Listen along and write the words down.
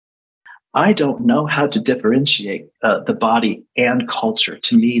I don't know how to differentiate the body and culture.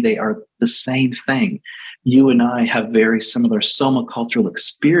 To me, they are the same thing. You and I have very similar soma-cultural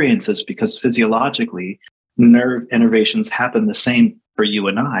experiences because physiologically, nerve innervations happen the same for you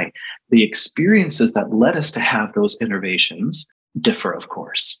and I. The experiences that led us to have those innervations differ, of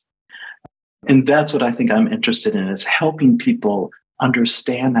course. And that's what I think I'm interested in, is helping people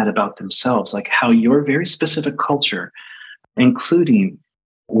understand that about themselves, like how your very specific culture, including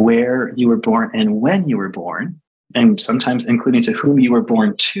where you were born and when you were born, and sometimes including to whom you were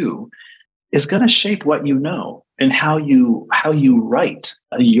born to, is going to shape what you know and how you write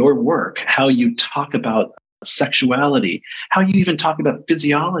your work, how you talk about sexuality, how you even talk about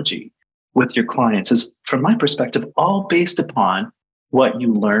physiology with your clients is, from my perspective, all based upon what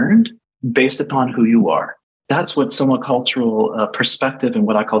you learned, based upon who you are. That's what Soma-Cultural perspective and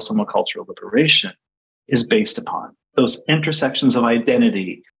what I call Soma-Cultural Liberation is based upon. Those intersections of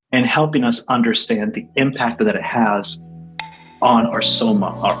identity and helping us understand the impact that it has on our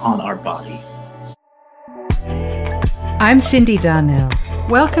soma, or on our body. I'm Cindy Darnell.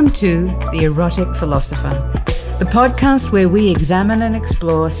 Welcome to The Erotic Philosopher, the podcast where we examine and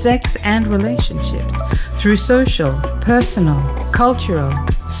explore sex and relationships through social, personal, cultural,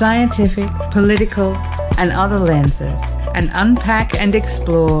 scientific, political, and other lenses, and unpack and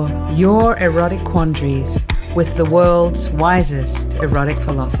explore your erotic quandaries with the world's wisest erotic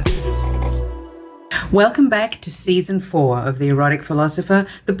philosopher. Welcome back to Season 4 of The Erotic Philosopher,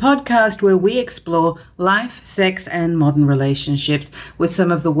 the podcast where we explore life, sex, and modern relationships with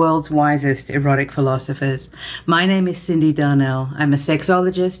some of the world's wisest erotic philosophers. My name is Cindy Darnell. I'm a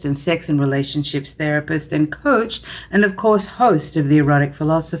sexologist and sex and relationships therapist and coach, and of course, host of The Erotic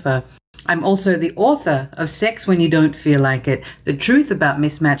Philosopher. I'm also the author of Sex When You Don't Feel Like It, The Truth About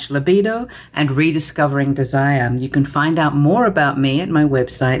Mismatched Libido and Rediscovering Desire. You can find out more about me at my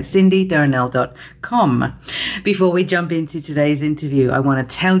website, cindydarnell.com. Before we jump into today's interview, I want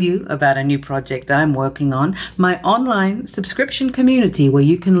to tell you about a new project I'm working on, my online subscription community where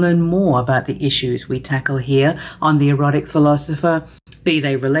you can learn more about the issues we tackle here on The Erotic Philosopher, be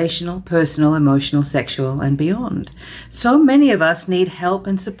they relational, personal, emotional, sexual, and beyond. So many of us need help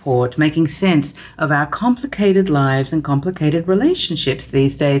and support making sense of our complicated lives and complicated relationships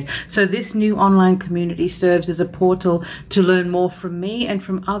these days. So this new online community serves as a portal to learn more from me and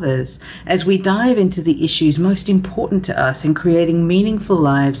from others as we dive into the issues most important to us in creating meaningful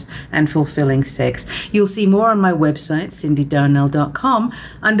lives and fulfilling sex. You'll see more on my website, cindydarnell.com,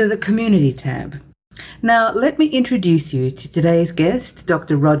 under the Community tab. Now, let me introduce you to today's guest,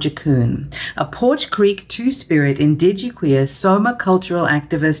 Dr. Roger Kuhn, a Poarch Creek Two-Spirit Indigequeer, Soma-Cultural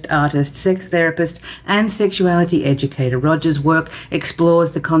activist, artist, sex therapist, and sexuality educator. Roger's work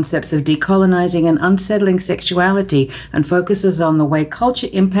explores the concepts of decolonizing and unsettling sexuality and focuses on the way culture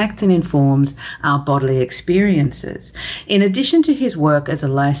impacts and informs our bodily experiences. In addition to his work as a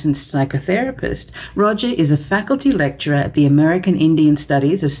licensed psychotherapist, Roger is a faculty lecturer at the American Indian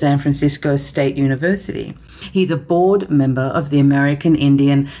Studies of San Francisco State University. He's a board member of the American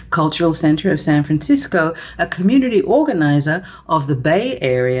Indian Cultural Center of San Francisco, a community organizer of the Bay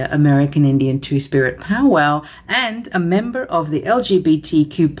Area American Indian Two-Spirit Powwow, and a member of the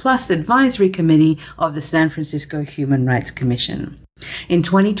LGBTQ+ Advisory Committee of the San Francisco Human Rights Commission. In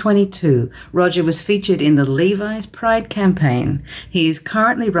 2022, Roger was featured in the Levi's Pride campaign. He is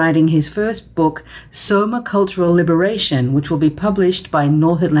currently writing his first book, Soma-Cultural Liberation, which will be published by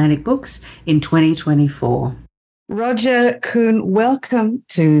North Atlantic Books in 2024. Roger Kuhn, welcome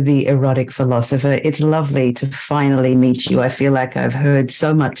to The Erotic Philosopher. It's lovely to finally meet you. I feel like I've heard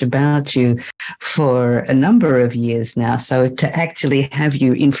so much about you for a number of years now. So to actually have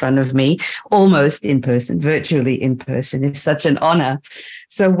you in front of me, almost in person, virtually in person, is such an honor.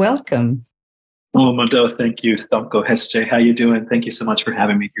 So welcome. Oh, Mado, thank you. Stamko Hesje, how you doing? Thank you so much for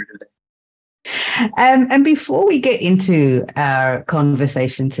having me here today. And before we get into our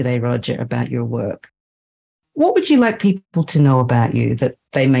conversation today, Roger, about your work, what would you like people to know about you that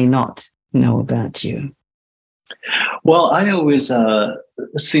they may not know about you? Well, I always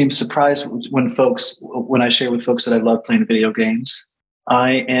seem surprised when I share with folks that I love playing video games.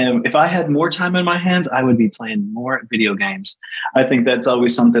 If I had more time on my hands, I would be playing more video games. I think that's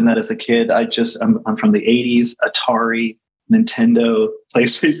always something that as a kid, I'm from the 80s, Atari, Nintendo,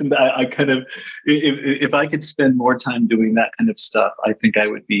 PlayStation. I kind of, if I could spend more time doing that kind of stuff, I think I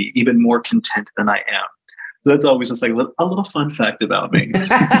would be even more content than I am. That's always just like a little fun fact about me.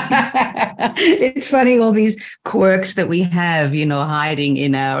 It's funny, all these quirks that we have, hiding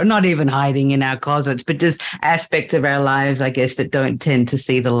in not even hiding in our closets, but just aspects of our lives, I guess, that don't tend to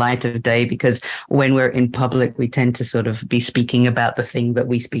see the light of day, because when we're in public, we tend to sort of be speaking about the thing that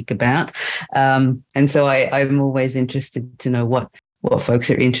we speak about. And so I'm always interested to know what folks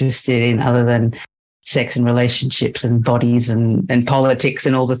are interested in other than sex and relationships and bodies and politics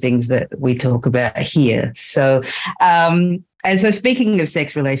and all the things that we talk about here. So, and so speaking of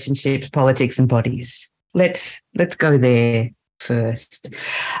sex, relationships, politics and bodies, let's go there first.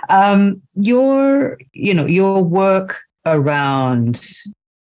 Your work around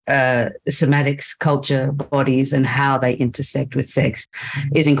somatics, culture, bodies, and how they intersect with sex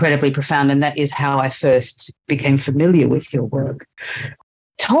is incredibly profound. And that is how I first became familiar with your work.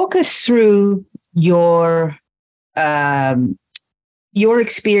 Talk us through your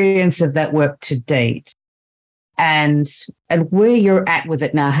experience of that work to date, and where you're at with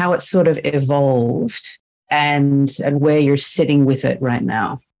it now, how it's sort of evolved, and where you're sitting with it right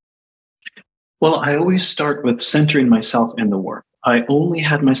now. Well, I always start with centering myself in the work. I only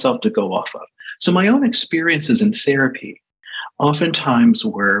had myself to go off of. So my own experiences in therapy oftentimes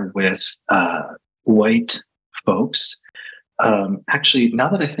were with white folks. Actually, now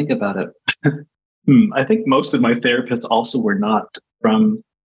that I think about it, I think most of my therapists also were not from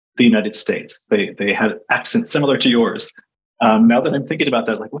the United States. They had accents similar to yours. Now that I'm thinking about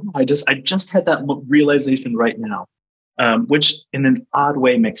that, like, wow, I just had that realization right now, which in an odd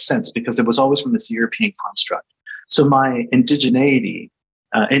way makes sense because it was always from this European construct. So my indigeneity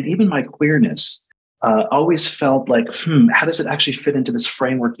and even my queerness always felt like, how does it actually fit into this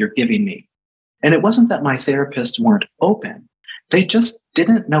framework you're giving me? And it wasn't that my therapists weren't open. They just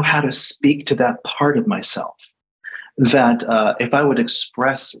didn't know how to speak to that part of myself. That if I would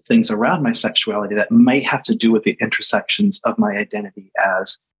express things around my sexuality that might have to do with the intersections of my identity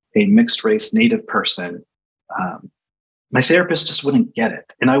as a mixed race Native person, my therapist just wouldn't get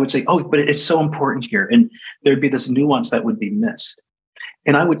it. And I would say, oh, but it's so important here. And there'd be this nuance that would be missed.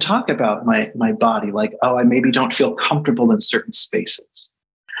 And I would talk about my body like, oh, I maybe don't feel comfortable in certain spaces.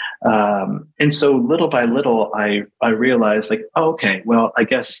 And so little by little, I realized like, oh, okay, well, I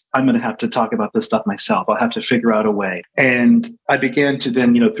guess I'm going to have to talk about this stuff myself. I'll have to figure out a way. And I began to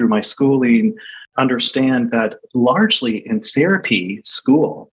then, through my schooling, understand that largely in therapy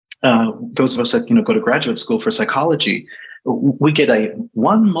school, those of us that, go to graduate school for psychology, we get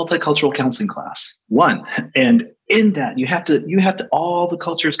one multicultural counseling class, one. And in that, you have to all the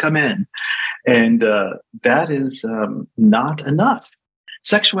cultures come in. And that is not enough.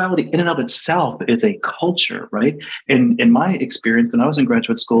 Sexuality in and of itself is a culture, right? In my experience, when I was in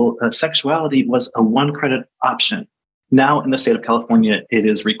graduate school, sexuality was a 1-credit option. Now in the state of California, it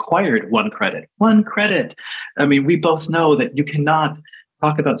is required 1 credit. 1 credit. I mean, we both know that you cannot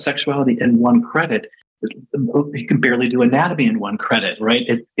talk about sexuality in 1 credit. You can barely do anatomy in 1 credit,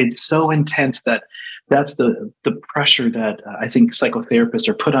 right? It's so intense that's the pressure that I think psychotherapists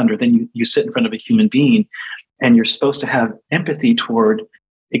are put under. Then you sit in front of a human being and you're supposed to have empathy toward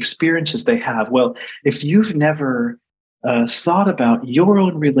experiences they have. Well, if you've never thought about your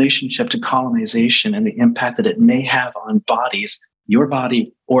own relationship to colonization and the impact that it may have on bodies, your body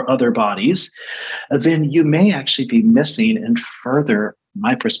or other bodies, then you may actually be missing and further,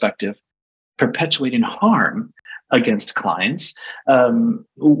 my perspective, perpetuating harm against clients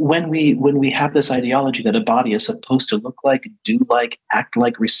when we have this ideology that a body is supposed to look like, do like, act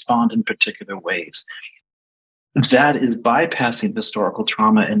like, respond in particular ways. That is bypassing historical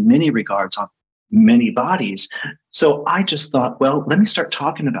trauma in many regards on many bodies. So I just thought, well, let me start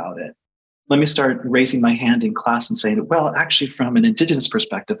talking about it. Let me start raising my hand in class and saying, well, actually from an Indigenous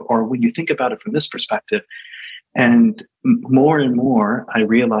perspective, or when you think about it from this perspective. And more and more, I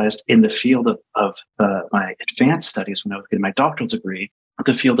realized in the field of my advanced studies, when I was getting my doctoral degree,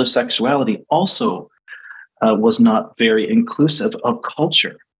 the field of sexuality also was not very inclusive of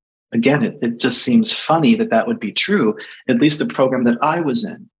culture. Again, it just seems funny that would be true. At least the program that I was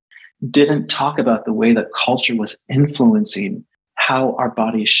in didn't talk about the way that culture was influencing how our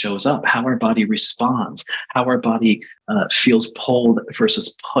body shows up, how our body responds, how our body feels pulled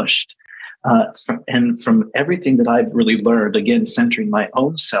versus pushed. And from everything that I've really learned, again, centering my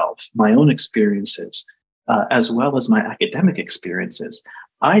own self, my own experiences, as well as my academic experiences,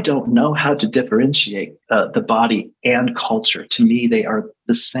 I don't know how to differentiate the body and culture. To me, they are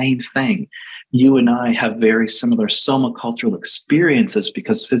the same thing. You and I have very similar Soma-Cultural experiences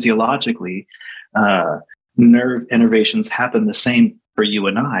because physiologically, nerve innervations happen the same for you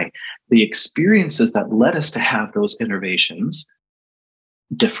and I. The experiences that led us to have those innervations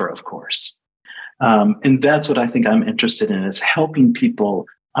differ, of course. And that's what I think I'm interested in, is helping people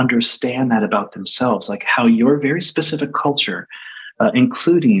understand that about themselves, like how your very specific culture,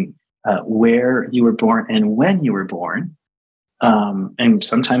 including where you were born and when you were born, and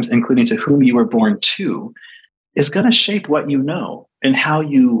sometimes including to whom you were born to, is going to shape what you know and how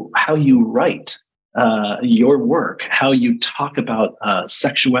you write your work, how you talk about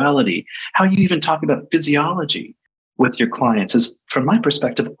sexuality, how you even talk about physiology with your clients, is, from my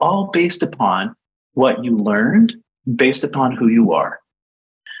perspective, all based upon what you learned, based upon who you are.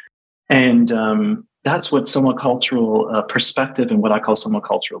 And that's what Soma-Cultural perspective and what I call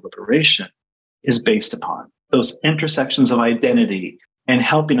Soma-Cultural liberation is based upon. Those intersections of identity and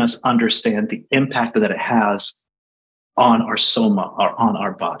helping us understand the impact that it has on our soma, or on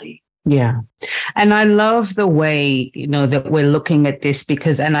our body. Yeah. And I love the way, that we're looking at this,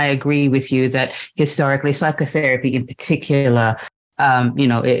 because, and I agree with you that historically psychotherapy in particular,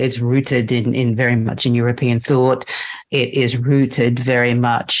 it's rooted in very much in European thought. It is rooted very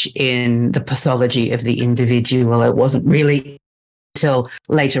much in the pathology of the individual. It wasn't really until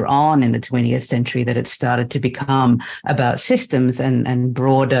later on in the 20th century that it started to become about systems and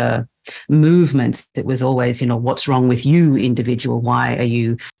broader movements. It was always, what's wrong with you, individual? Why are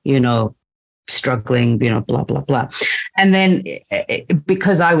you, struggling, blah, blah, blah. And then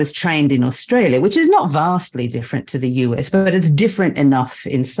because I was trained in Australia, which is not vastly different to the US, but it's different enough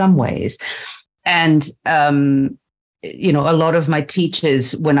in some ways. And, a lot of my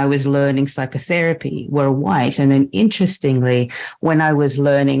teachers when I was learning psychotherapy were white. And then interestingly, when I was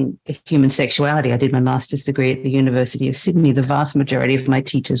learning human sexuality, I did my master's degree at the University of Sydney, the vast majority of my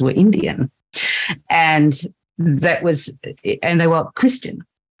teachers were Indian. And they were Christian,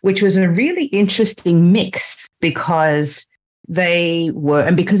 which was a really interesting mix, because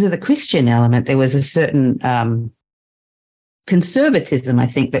and because of the Christian element, there was a certain conservatism, I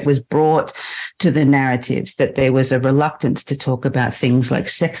think, that was brought to the narratives, that there was a reluctance to talk about things like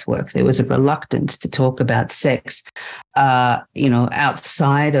sex work. There was a reluctance to talk about sex,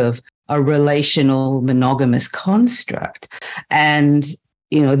 outside of a relational monogamous construct. And,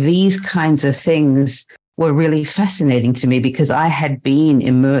 these kinds of things were really fascinating to me, because I had been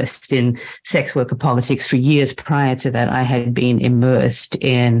immersed in sex worker politics for years prior to that. I had been immersed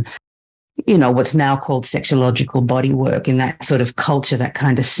in what's now called sexological body work, in that sort of culture, that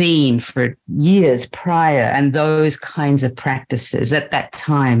kind of scene for years prior. And those kinds of practices at that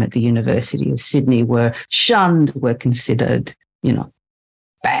time at the University of Sydney were shunned, were considered,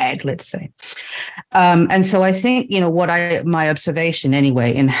 bad, let's say. And so I think, my observation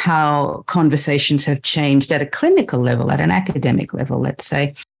anyway, in how conversations have changed at a clinical level, at an academic level, let's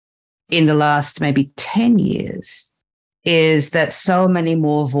say, in the last maybe 10 years, is that so many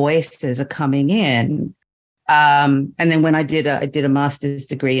more voices are coming in. And then when I did a master's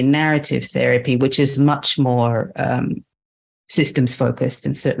degree in narrative therapy, which is much more systems focused,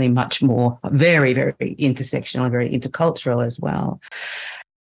 and certainly much more very, very intersectional and very intercultural as well.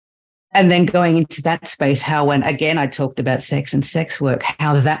 And then going into that space, how when, again, I talked about sex and sex work,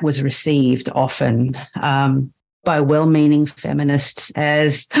 how that was received often by well-meaning feminists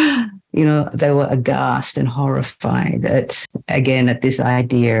as, they were aghast and horrified at this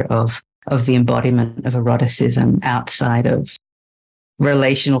idea of the embodiment of eroticism outside of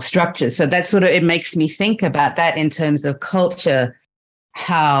relational structures. So that's it makes me think about that in terms of culture,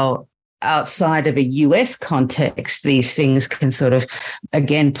 how outside of a US context, these things can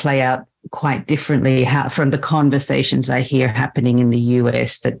again play out quite differently from the conversations I hear happening in the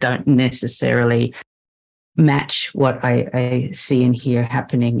US that don't necessarily match what I see and hear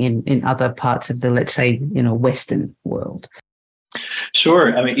happening in other parts of the, let's say, Western world.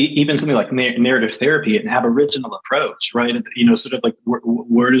 Sure. I mean, even something like narrative therapy, an Aboriginal approach, right?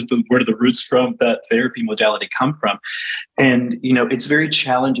 Where do the roots from that therapy modality come from? And, it's very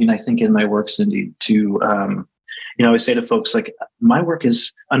challenging, I think, in my work, Cindy, to, I say to folks, like, my work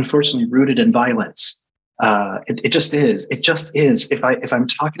is unfortunately rooted in violence. It just is. It just is. If I'm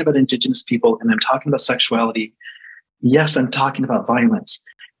talking about Indigenous people and I'm talking about sexuality, yes, I'm talking about violence.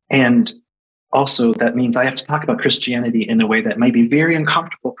 And also that means I have to talk about Christianity in a way that might be very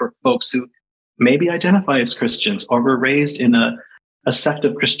uncomfortable for folks who maybe identify as Christians or were raised in a sect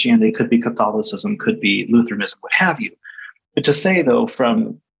of Christianity. Could be Catholicism, could be Lutheranism, what have you. But to say, though,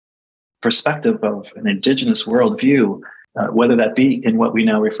 from perspective of an Indigenous worldview, whether that be in what we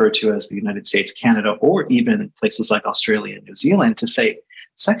now refer to as the United States, Canada, or even places like Australia and New Zealand, to say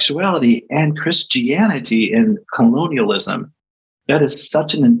sexuality and Christianity and colonialism, that is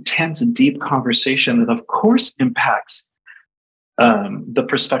such an intense and deep conversation that, of course, impacts the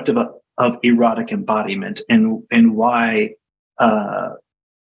perspective of erotic embodiment and why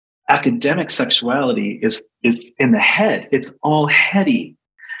academic sexuality is in the head. It's all heady.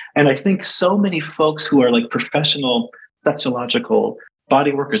 And I think so many folks who are like professional sexological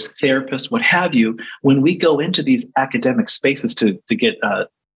body workers, therapists, what have you, when we go into these academic spaces to get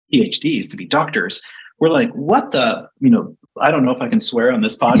PhDs, to be doctors, we're like, what the, I don't know if I can swear on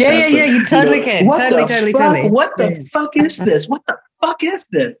this podcast. Yeah, you totally can. Totally. What the fuck is this? What the fuck is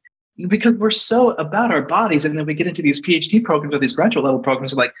this? Because we're so about our bodies, and then we get into these PhD programs or these graduate level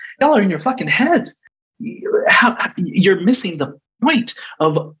programs, like, y'all are in your fucking heads. You're missing the point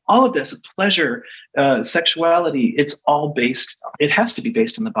of all of this. Pleasure, sexuality, it's all based, it has to be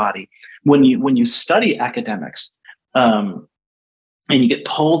based on the body. When you study academics, and you get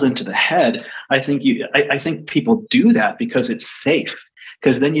pulled into the head, I think people do that because it's safe.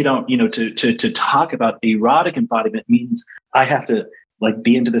 Because then you don't, to talk about erotic embodiment means I have to like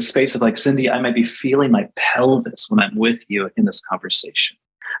be into the space of like, Cindy, I might be feeling my pelvis when I'm with you in this conversation.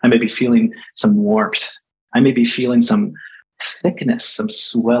 I may be feeling some warmth. I may be feeling some thickness, some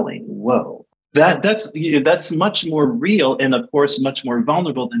swelling. Whoa. That's much more real and, of course, much more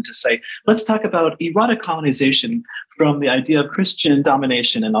vulnerable than to say, let's talk about erotic colonization from the idea of Christian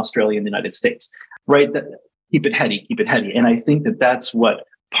domination in Australia and the United States, right? Keep it heady. And I think that's what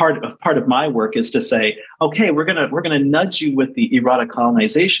part of my work is, to say, okay, we're gonna nudge you with the erotic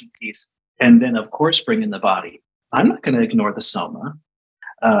colonization piece, and then, of course, bring in the body. I'm not going to ignore the soma.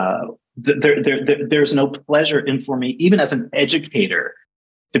 There's no pleasure in for me, even as an educator,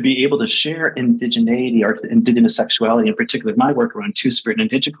 to be able to share indigeneity or indigenous sexuality, in particular my work around Two-Spirit and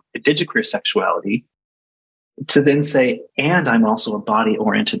Indigequeer sexuality, to then say, and I'm also a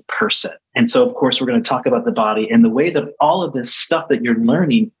body-oriented person. And so, of course, we're going to talk about the body and the way that all of this stuff that you're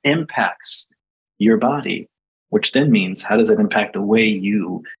learning impacts your body, which then means, how does it impact the way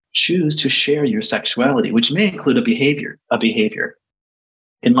you choose to share your sexuality, which may include a behavior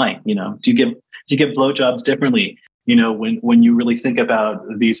in life. Do you give blowjobs differently? When you really think about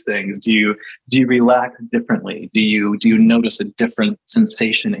these things, do you relax differently? Do you notice a different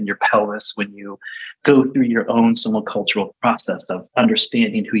sensation in your pelvis when you go through your own Soma-Cultural process of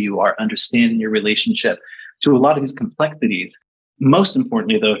understanding who you are, understanding your relationship to a lot of these complexities? Most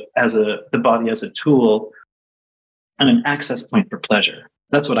importantly, though, the body as a tool and an access point for pleasure.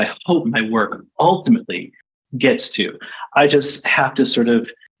 That's what I hope my work ultimately gets to. I just have to sort of,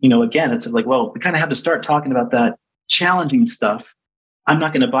 again, it's like, well, we kind of have to start talking about that challenging stuff. I'm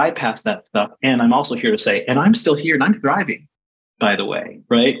not going to bypass that stuff. And I'm also here to say, and I'm still here and I'm thriving, by the way,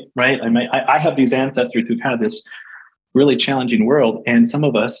 right? I have these ancestors who've had this really challenging world. And some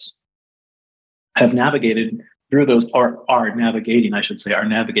of us have navigated through those, or are navigating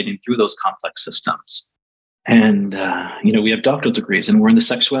through those complex systems. And, we have doctoral degrees, and we're in the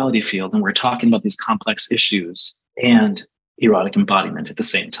sexuality field, and we're talking about these complex issues and erotic embodiment at the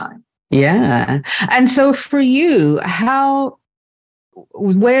same time. Yeah. And so for you,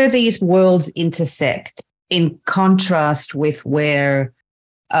 where these worlds intersect in contrast with where,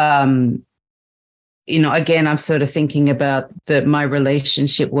 again, I'm sort of thinking about my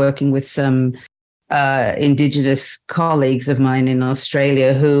relationship working with some Indigenous colleagues of mine in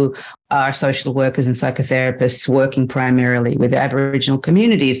Australia who are social workers and psychotherapists working primarily with Aboriginal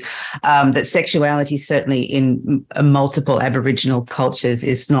communities, that sexuality, certainly in multiple Aboriginal cultures,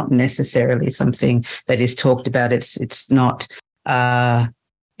 is not necessarily something that is talked about. It's not,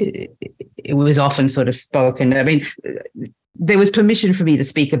 it was often sort of spoken. I mean, there was permission for me to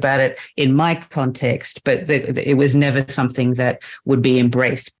speak about it in my context, but it was never something that would be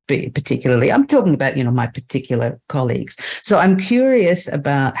embraced particularly. I'm talking about, my particular colleagues. So I'm curious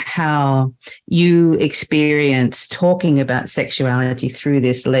about how you experience talking about sexuality through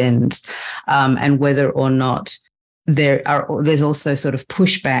this lens, and whether or not there's also sort of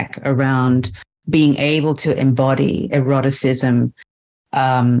pushback around being able to embody eroticism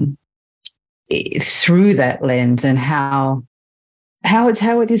through that lens, and how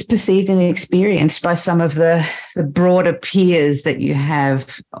it is perceived and experienced by some of the broader peers that you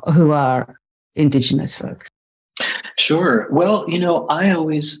have who are Indigenous folks. Sure. Well, I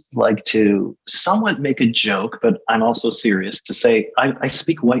always like to somewhat make a joke, but I'm also serious to say I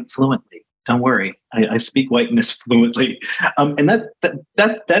speak white fluently. Don't worry, I speak whiteness fluently, and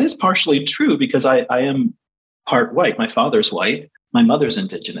that is partially true because I am part white. My father's white, my mother's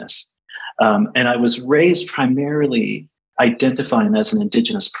Indigenous. And I was raised primarily identifying as an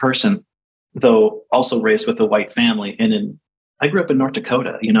Indigenous person, though also raised with a white family. And I grew up in North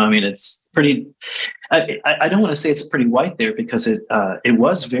Dakota. It's pretty, I don't want to say it's pretty white there because it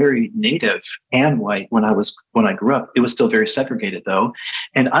was very native and white when I grew up. It was still very segregated though.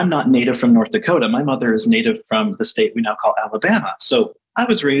 And I'm not native from North Dakota. My mother is native from the state we now call Alabama. So I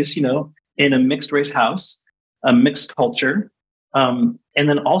was raised, in a mixed race house, a mixed culture, and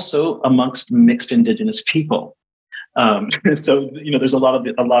then also amongst mixed Indigenous people. So there's a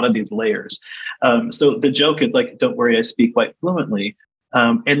lot of these layers. So the joke is like, don't worry, I speak quite fluently.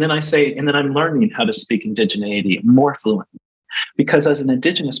 And then I'm learning how to speak indigeneity more fluently, because as an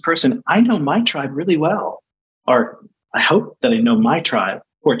Indigenous person, I know my tribe really well, or I hope that I know my tribe,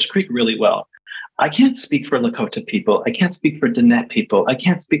 Poarch Creek, really well. I can't speak for Lakota people. I can't speak for Diné people. I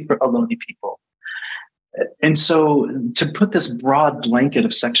can't speak for Ohlone people. And so to put this broad blanket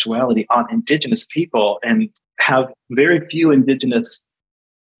of sexuality on Indigenous people and have very few Indigenous,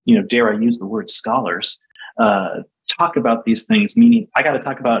 dare I use the word scholars, talk about these things, meaning I got to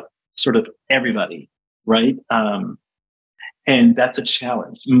talk about sort of everybody, right? And that's a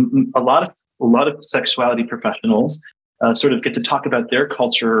challenge. A lot of sexuality professionals sort of get to talk about their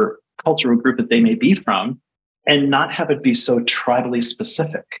cultural group that they may be from, and not have it be so tribally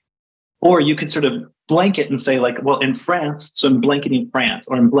specific. Or you could sort of blanket and say, like, well, in France, so I'm blanketing France,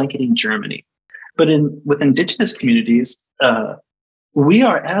 or I'm blanketing Germany. But with Indigenous communities, we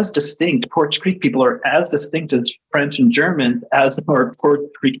are as distinct. Poarch Creek people are as distinct as French and Germans as are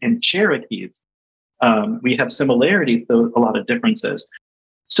Poarch Creek and Cherokees. We have similarities, though a lot of differences.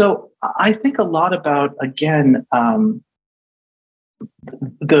 So I think a lot about, again,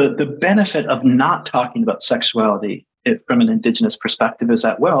 the benefit of not talking about sexuality from an Indigenous perspective is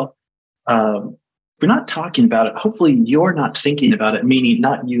that, well, we're not talking about it. Hopefully you're not thinking about it, meaning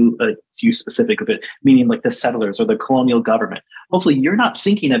not you specifically, but meaning like the settlers or the colonial government. Hopefully you're not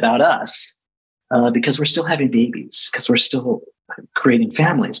thinking about us because we're still having babies, because we're still creating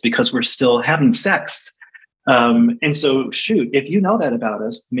families, because we're still having sex. And so, shoot, if you know that about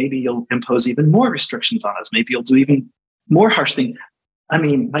us, maybe you'll impose even more restrictions on us. Maybe you'll do even more harsh things. I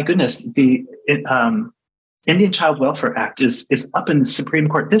mean, my goodness, the Indian Child Welfare Act is up in the Supreme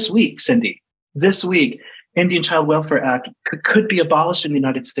Court this week, Cindy. This week, Indian Child Welfare Act could be abolished in the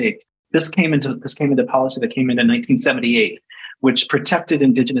United States. This came into policy that came in 1978, which protected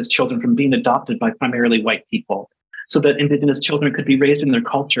Indigenous children from being adopted by primarily white people, so that Indigenous children could be raised in their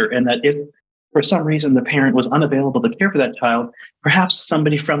culture, and that if for some reason the parent was unavailable to care for that child, perhaps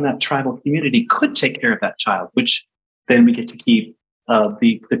somebody from that tribal community could take care of that child, which then we get to keep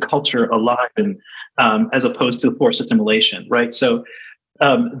the culture alive, and as opposed to forced assimilation, right? So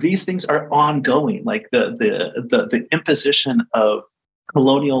these things are ongoing, like the imposition of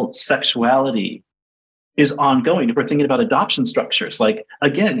colonial sexuality is ongoing. If we're thinking about adoption structures, like,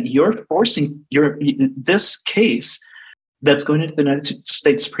 again, you're forcing this case that's going into the United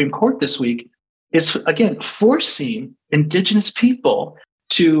States Supreme Court this week is, again, forcing Indigenous people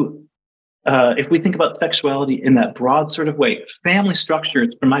to, if we think about sexuality in that broad sort of way, family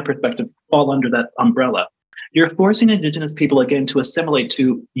structures, from my perspective, fall under that umbrella. You're forcing Indigenous people, again, to assimilate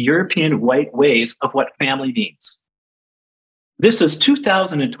to European white ways of what family means. This is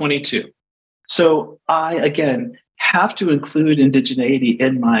 2022. So I, again, have to include indigeneity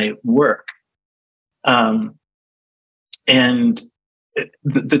in my work. And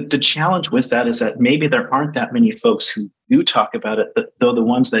the challenge with that is that maybe there aren't that many folks who do talk about it, though the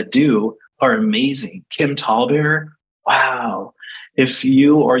ones that do are amazing. Kim Tallbear, wow. If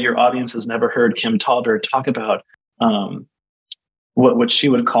you or your audience has never heard Kim Tallbear talk about what she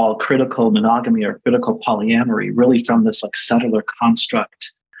would call critical monogamy or critical polyamory, really from this like settler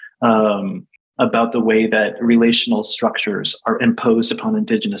construct about the way that relational structures are imposed upon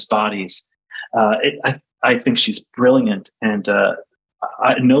Indigenous bodies, I think she's brilliant. And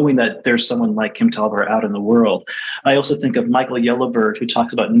knowing that there's someone like Kim Tallbear out in the world, I also think of Michael Yellowbird, who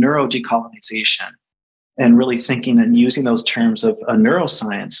talks about neurodecolonization, and really thinking and using those terms of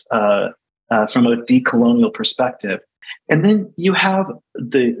neuroscience from a decolonial perspective. And then you have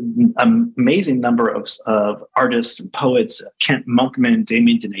the amazing number of artists and poets, Kent Monkman,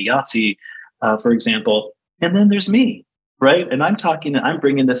 Damien Dinayati, for example. And then there's me, right? And I'm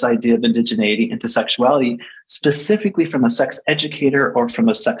bringing this idea of indigeneity into sexuality specifically from a sex educator or from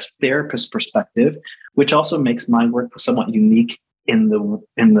a sex therapist perspective, which also makes my work somewhat unique in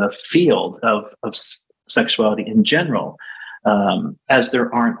the field of sexuality in general, as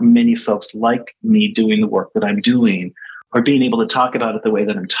there aren't many folks like me doing the work that I'm doing or being able to talk about it the way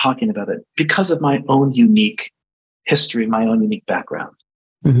that I'm talking about it because of my own unique history, my own unique background.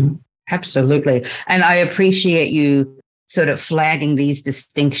 Mm-hmm. Absolutely. And I appreciate you sort of flagging these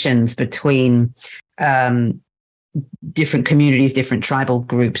distinctions between different communities, different tribal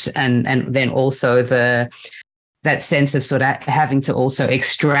groups, and then also that sense of sort of having to also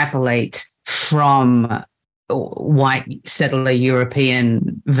extrapolate from white settler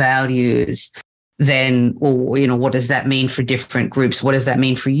European values then, or, you know, what does that mean for different groups? What does that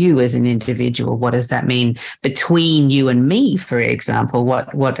mean for you as an individual? What does that mean between you and me, for example?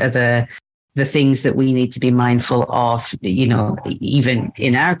 What are the things that we need to be mindful of, you know, even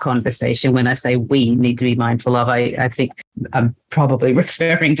in our conversation? When I say we need to be mindful of, I think I'm probably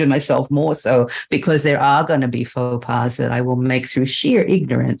referring to myself more so, because there are going to be faux pas that I will make through sheer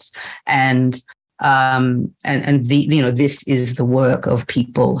ignorance. And you know, this is the work of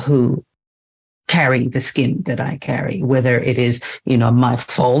people who carry the skin that I carry, whether it is, you know, my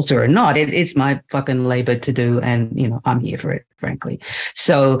fault or not. It's my fucking labor to do, and, you know, I'm here for it, frankly.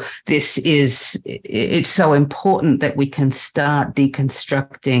 So it's so important that we can start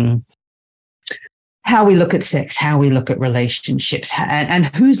deconstructing how we look at sex, how we look at relationships, and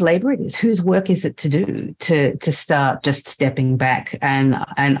whose labor it is, whose work is it to do, to start just stepping back and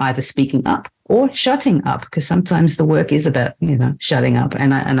either speaking up or shutting up, because sometimes the work is about, you know, shutting up.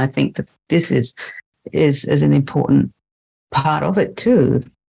 And I think that this is an important part of it too.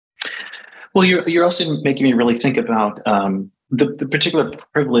 Well, you're also making me really think about the particular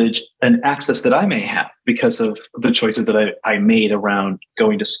privilege and access that I may have because of the choices that I made around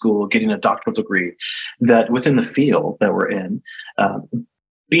going to school, getting a doctoral degree, that within the field that we're in,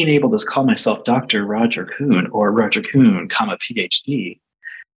 being able to call myself Dr. Roger Kuhn or Roger Kuhn, PhD,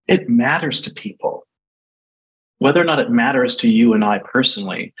 it matters to people. Whether or not it matters to you and I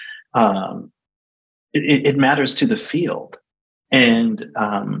personally, it matters to the field. And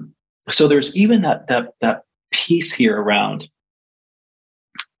so there's even that piece here around,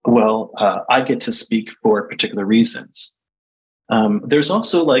 well, I get to speak for particular reasons. There's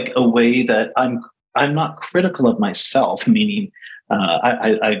also like a way that I'm not critical of myself, meaning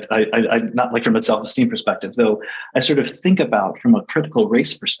I'm not like from a self-esteem perspective, though I sort of think about from a critical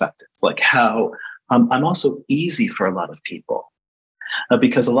race perspective, like how I'm also easy for a lot of people,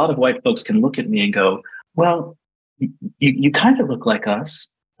 because a lot of white folks can look at me and go, well, you kind of look like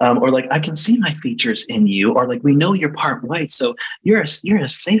us. Or like, I can see my features in you, or like, we know you're part white, so you're a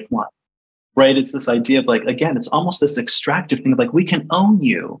safe one, right? It's this idea of like, again, it's almost this extractive thing of like, we can own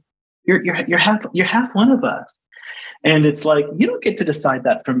you. You're half one of us. And it's like, you don't get to decide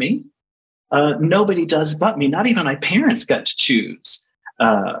that for me. Nobody does but me. Not even my parents got to choose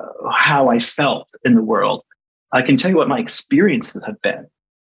how I felt in the world. I can tell you what my experiences have been.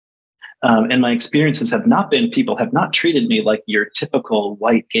 And my experiences have not been, people have not treated me like your typical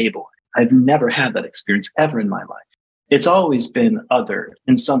white gay boy. I've never had that experience ever in my life. It's always been other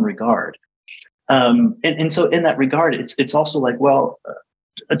in some regard. And so in that regard, it's also like, well,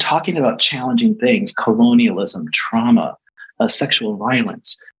 talking about challenging things, colonialism, trauma, sexual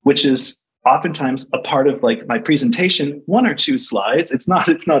violence, which is oftentimes a part of like my presentation, one or two slides. It's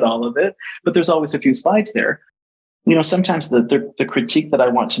not all of it, but there's always a few slides there. You know, sometimes the critique that I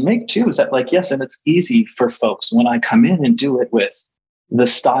want to make too is that, like, yes, and it's easy for folks when I come in and do it with the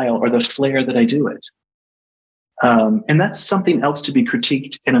style or the flair that I do it. And that's something else to be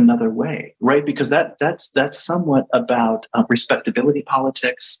critiqued in another way, right? Because that's somewhat about respectability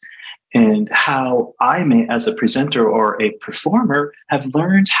politics and how I may, as a presenter or a performer, have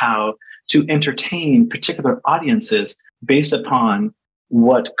learned how to entertain particular audiences based upon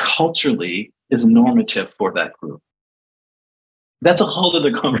what culturally is normative for that group. That's a whole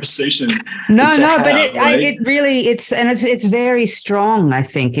other conversation. But it's very strong, I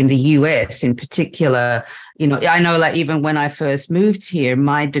think, in the US in particular. You know, I know, like, even when I first moved here,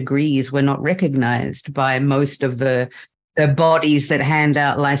 my degrees were not recognized by most of the bodies that hand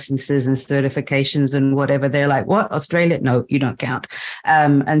out licenses and certifications and whatever. They're like, what, Australia? No, you don't count.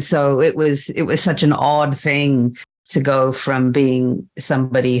 And so it was such an odd thing to go from being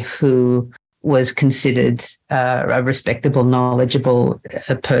somebody who was considered a respectable, knowledgeable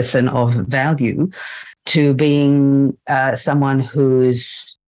person of value to being someone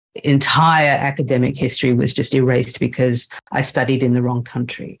whose entire academic history was just erased because I studied in the wrong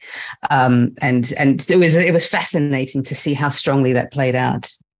country. And it was fascinating to see how strongly that played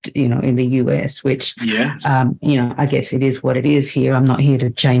out, you know, in the US, which, yes. You know, I guess it is what it is here. I'm not here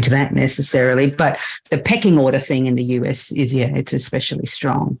to change that necessarily, but the pecking order thing in the US is, it's especially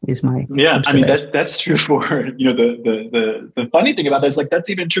strong, is my I mean, that's true for, you know, the funny thing about that is, like,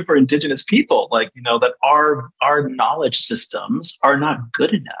 that's even true for Indigenous people, like, you know, that our knowledge systems are not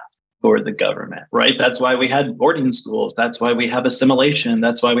good enough for the government, right? That's why we had boarding schools. That's why we have assimilation.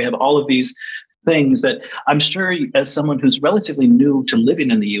 That's why we have all of these things that I'm sure, as someone who's relatively new to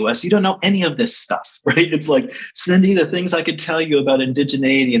living in the US, you don't know any of this stuff, right? It's like, Cindy, the things I could tell you about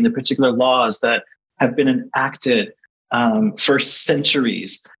indigeneity and the particular laws that have been enacted for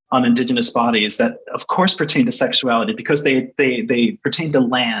centuries on Indigenous bodies that, of course, pertain to sexuality because they pertain to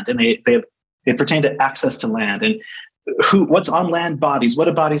land and they have It pertained to access to land and what's on land bodies, what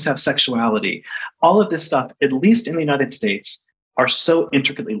do bodies have sexuality? All of this stuff, at least in the United States, are so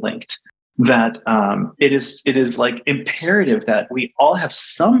intricately linked that it is like imperative that we all have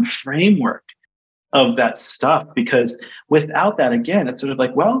some framework of that stuff, because without that, again, it's sort of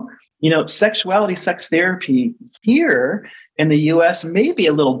like, well, sexuality, sex therapy here in the US may be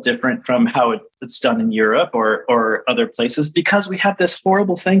a little different from how it's done in Europe or other places, because we have this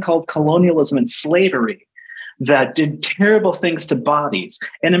horrible thing called colonialism and slavery that did terrible things to bodies.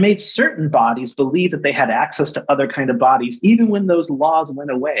 And it made certain bodies believe that they had access to other kind of bodies, even when those laws went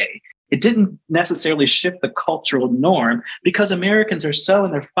away. It didn't necessarily shift the cultural norm because Americans are so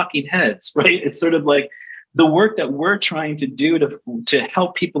in their fucking heads, right? It's sort of like the work that we're trying to do to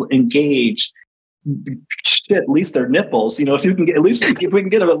help people engage, at least their nipples, if you can get, if we can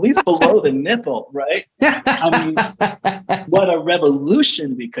get them at least below the nipple, right? I mean, what a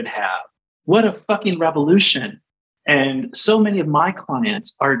revolution we could have. What a fucking revolution. And so many of my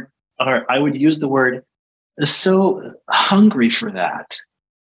clients are I would use the word, so hungry for that,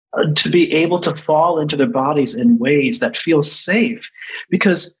 to be able to fall into their bodies in ways that feel safe,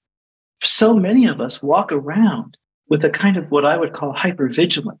 because so many of us walk around with a kind of what I would call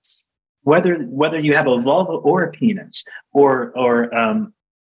hypervigilance, whether you have a vulva or a penis, or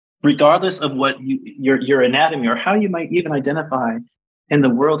regardless of what your anatomy or how you might even identify in the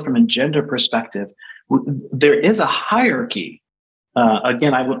world from a gender perspective, there is a hierarchy.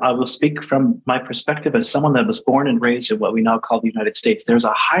 Again, I will speak from my perspective as someone that was born and raised in what we now call the United States. There's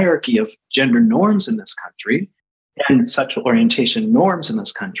a hierarchy of gender norms in this country and sexual orientation norms in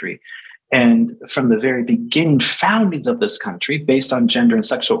this country. And from the very beginning foundings of this country, based on gender and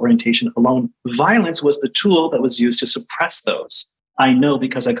sexual orientation alone, violence was the tool that was used to suppress those. I know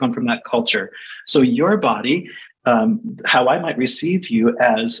because I come from that culture. So your body, how I might receive you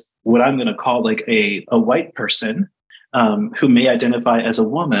as what I'm going to call like a white person who may identify as a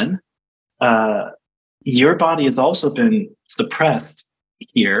woman, your body has also been suppressed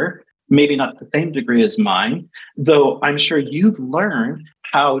here, maybe not to the same degree as mine, though I'm sure you've learned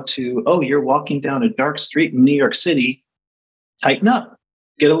how to, you're walking down a dark street in New York City, tighten up,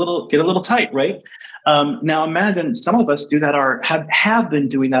 get a little tight, right? Now imagine some of us do that have been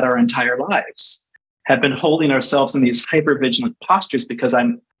doing that our entire lives, have been holding ourselves in these hypervigilant postures because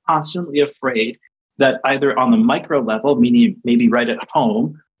I'm constantly afraid that either on the micro level, meaning maybe right at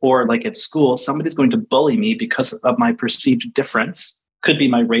home or like at school, somebody's going to bully me because of my perceived difference. Could be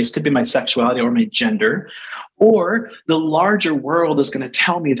my race, could be my sexuality or my gender, or the larger world is going to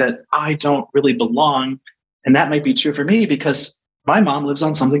tell me that I don't really belong. And that might be true for me because my mom lives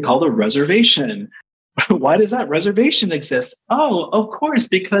on something called a reservation. Why does that reservation exist? Oh, of course,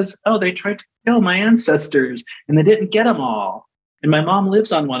 because, they tried to kill my ancestors and they didn't get them all. And my mom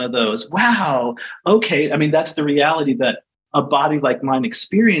lives on one of those. Wow. Okay. I mean, that's the reality that a body like mine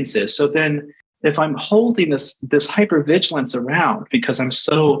experiences. So then if I'm holding this hypervigilance around because I'm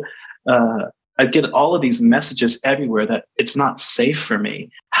so, I get all of these messages everywhere that it's not safe for me,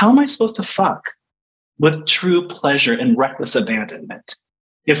 how am I supposed to fuck with true pleasure and reckless abandonment?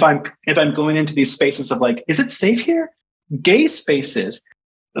 If I'm going into these spaces of like, is it safe here? Gay spaces,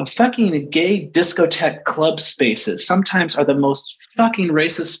 fucking gay discotheque club spaces sometimes are the most fucking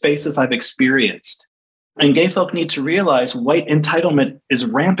racist spaces I've experienced. And gay folk need to realize white entitlement is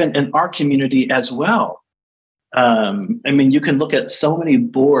rampant in our community as well. I mean, you can look at so many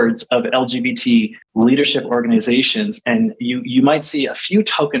boards of LGBT leadership organizations, and you might see a few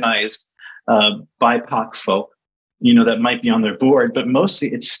tokenized BIPOC folk, that might be on their board, but mostly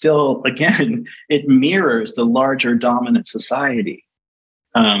it's still, again, it mirrors the larger dominant society.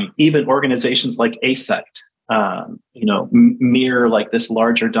 Even organizations like ASECT, mirror like this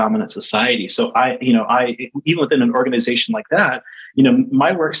larger dominant society. So I even within an organization like that,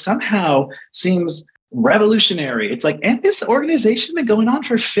 my work somehow seems revolutionary. It's like, ain't this organization been going on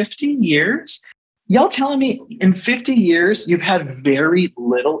for 50 years? Y'all telling me in 50 years you've had very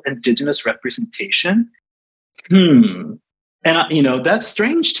little Indigenous representation? And that's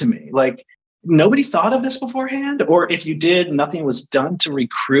strange to me. Like, nobody thought of this beforehand, or if you did, nothing was done to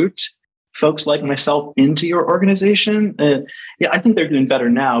recruit folks like myself into your organization. I think they're doing better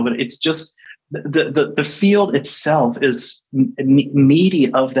now, but it's just the field itself is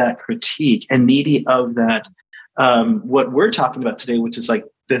needy of that critique and needy of that what we're talking about today, which is like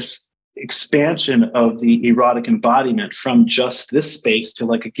this expansion of the erotic embodiment from just this space to,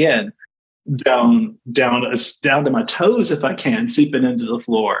 like, again, down to my toes if I can, seeping into the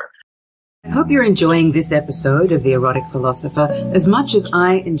floor. I hope you're enjoying this episode of The Erotic Philosopher as much as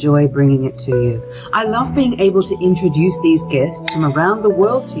I enjoy bringing it to you. I love being able to introduce these guests from around the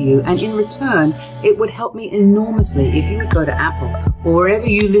world to you, and in return, it would help me enormously if you would go to Apple or wherever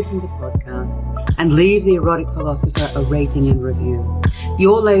you listen to podcasts and leave The Erotic Philosopher a rating and review.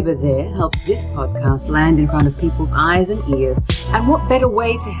 Your labor there helps this podcast land in front of people's eyes and ears, and what better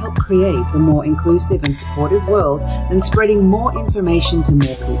way to help create a more inclusive and supportive world than spreading more information to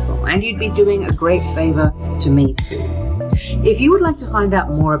more people, and you'd be doing a great favor to me too. If you would like to find out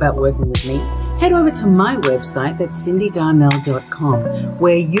more about working with me, head over to my website, that's cindydarnell.com,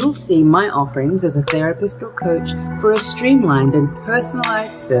 where you'll see my offerings as a therapist or coach for a streamlined and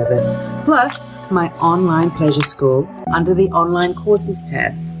personalized service, plus my online pleasure school under the online courses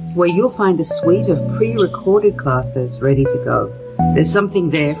tab, where you'll find a suite of pre-recorded classes ready to go. There's something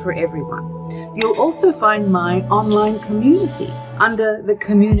there for everyone. You'll also find my online community under the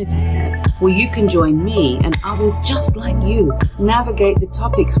community tab, where you can join me and others just like you navigate the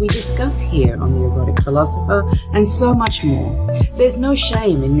topics we discuss here on The Erotic Philosopher, and so much more. There's no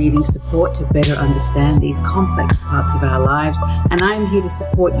shame in needing support to better understand these complex parts of our lives, and I am here to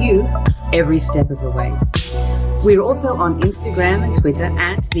support you every step of the way. We're also on Instagram and Twitter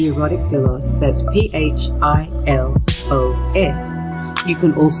at The Erotic Philos, that's PHILOS. You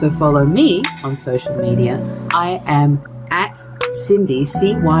can also follow me on social media. I am at Cindy,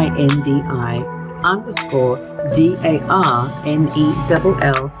 CYNDI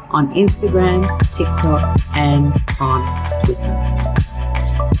 _DARNELL on Instagram, TikTok, and on Twitter.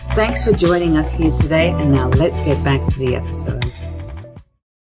 Thanks for joining us here today, and now let's get back to the episode.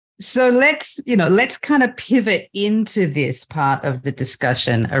 So let's kind of pivot into this part of the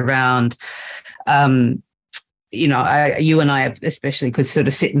discussion around, you and I especially could sort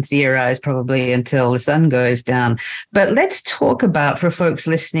of sit and theorize probably until the sun goes down. But let's talk about, for folks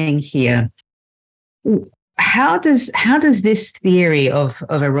listening here, how does this theory of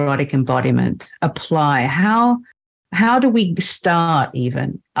erotic embodiment apply? How do we start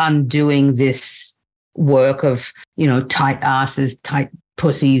even undoing this work of, tight asses, tight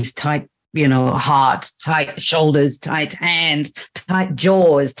pussies, tight, hearts, tight shoulders, tight hands, tight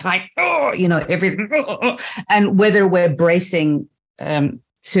jaws, tight, everything. And whether we're bracing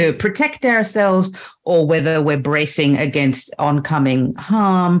to protect ourselves, or whether we're bracing against oncoming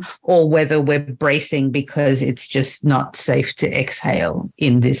harm, or whether we're bracing because it's just not safe to exhale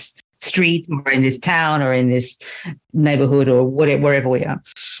in this street or in this town or in this neighborhood or wherever we are.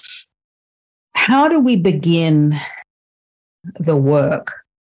 How do we begin the work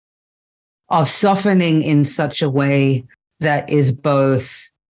of softening in such a way that is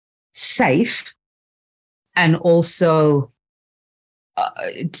both safe and also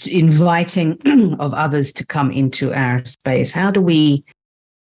inviting of others to come into our space? How do we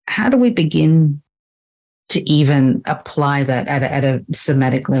begin to even apply that at a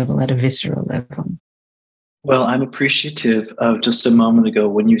somatic level, at a visceral level? Well, I'm appreciative of just a moment ago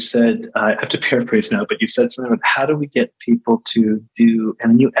when you said, I have to paraphrase now, but you said something about how do we get people to do,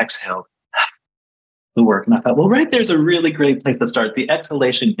 and then you exhaled the work. And I thought, well, right there's a really great place to start. The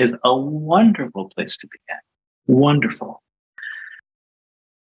exhalation is a wonderful place to begin. Wonderful.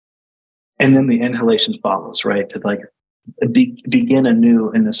 And then the inhalation follows, right? To begin anew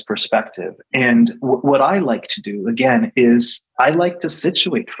in this perspective. And what I like to do, again, is I like to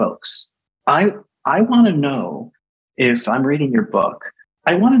situate folks. I want to know, if I'm reading your book,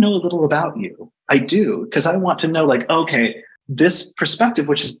 I want to know a little about you. I do, because I want to know, okay, this perspective,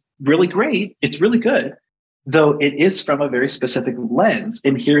 which is really great, it's really good, though it is from a very specific lens,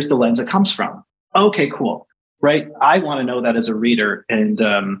 and here's the lens it comes from. Okay, cool, right? I want to know that as a reader, and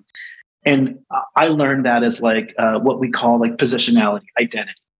I learned that as what we call positionality,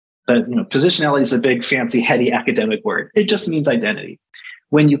 identity. But positionality is a big, fancy, heady academic word. It just means identity.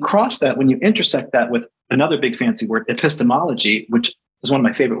 When you cross that, when you intersect that with another big fancy word, epistemology, which is one of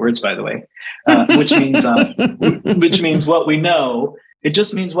my favorite words, by the way, which means what we know. It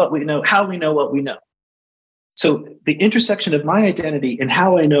just means what we know, how we know what we know. So the intersection of my identity and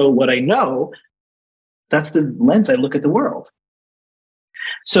how I know what I know, that's the lens I look at the world.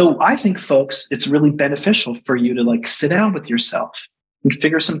 So I think, folks, it's really beneficial for you to sit down with yourself and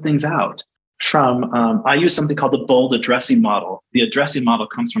figure some things out. I use something called the bold addressing model. The addressing model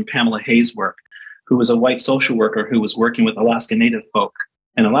comes from Pamela Hayes' work, who was a white social worker who was working with Alaska Native folk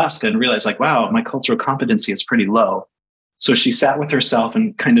in Alaska and realized, wow, my cultural competency is pretty low. So she sat with herself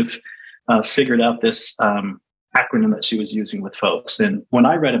and kind of figured out this acronym that she was using with folks. And when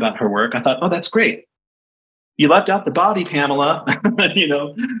I read about her work, I thought, oh, that's great. You left out the body, Pamela, in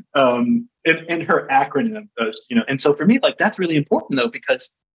her acronym, And so for me, that's really important, though,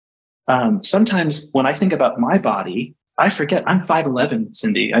 because Sometimes when I think about my body, I forget I'm 5'11",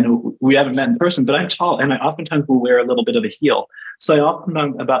 Cindy. I know we haven't met in person, but I'm tall, and I oftentimes will wear a little bit of a heel. So I often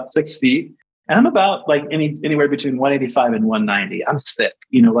am about 6 feet, and I'm about like anywhere between 185 and 190. I'm thick,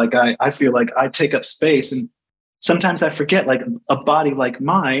 like I feel like I take up space, and sometimes I forget like a body like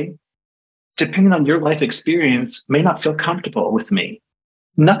mine, depending on your life experience, may not feel comfortable with me.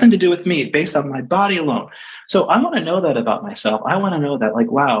 Nothing to do with me, based on my body alone. So I want to know that about myself. I want to know that, like,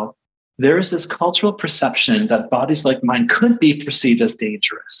 wow, there is this cultural perception that bodies like mine could be perceived as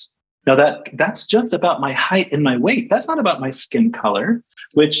dangerous. Now that's just about my height and my weight. That's not about my skin color,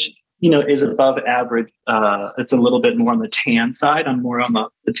 which, is above average. It's a little bit more on the tan side. I'm more on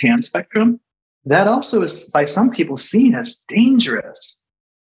the tan spectrum. That also is by some people seen as dangerous.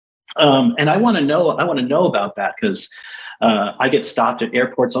 And I want to know about that because I get stopped at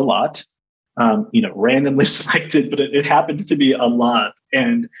airports a lot, randomly selected, but it happens to be a lot.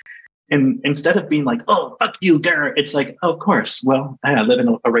 And instead of being like, oh, fuck you, Garrett, it's like, oh, of course. Well, I live in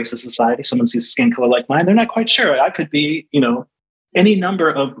a racist society. Someone sees skin color like mine. They're not quite sure. I could be, any number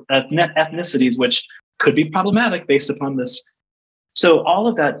of ethnicities, which could be problematic based upon this. So all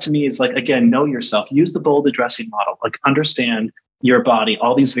of that to me is like, again, know yourself. Use the bold addressing model. Like, understand your body,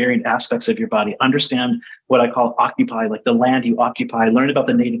 all these varied aspects of your body. Understand what I call occupy, like the land you occupy. Learn about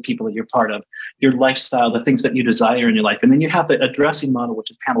the native people that you're part of, your lifestyle, the things that you desire in your life. And then you have the addressing model,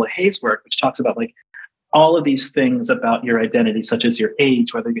 which is Pamela Hayes' work, which talks about like all of these things about your identity, such as your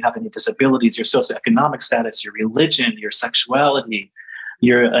age, whether you have any disabilities, your socioeconomic status, your religion, your sexuality,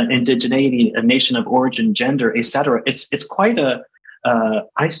 your indigeneity, a nation of origin, gender, etc. It's quite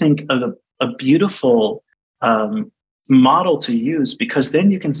I think a beautiful model to use, because then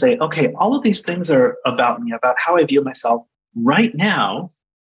you can say, okay, all of these things are about me, about how I view myself right now.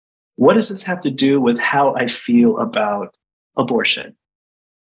 What does this have to do with how I feel about abortion?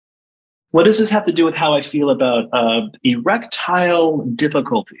 What does this have to do with how I feel about erectile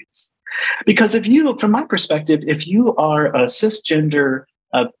difficulties? Because from my perspective, if you are a cisgender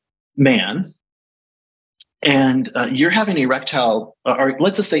man and you're having erectile, or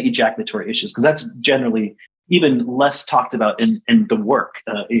let's just say ejaculatory issues, because that's generally even less talked about in the work.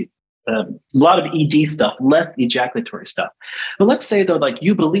 A lot of ED stuff, less ejaculatory stuff. But let's say though, like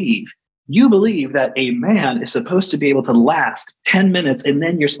you believe that a man is supposed to be able to last 10 minutes and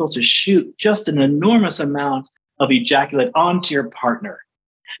then you're supposed to shoot just an enormous amount of ejaculate onto your partner,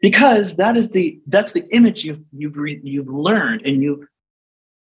 because that's the image you've learned, and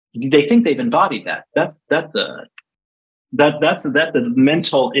they think they've embodied that. That's the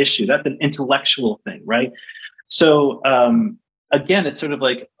mental issue. That's an intellectual thing, right? So again, it's sort of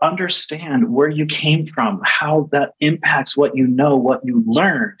like understand where you came from, how that impacts what you know, what you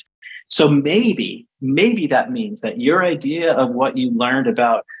learned. So maybe that means that your idea of what you learned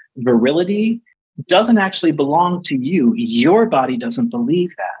about virility doesn't actually belong to you. Your body doesn't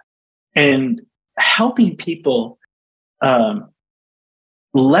believe that. And helping people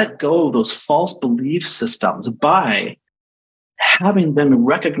let go of those false belief systems by having them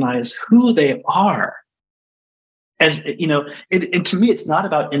recognize who they are. As and to me, it's not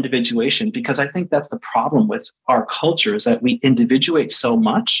about individuation, because I think that's the problem with our culture, is that we individuate so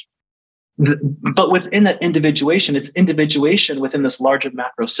much. But within that individuation, it's individuation within this larger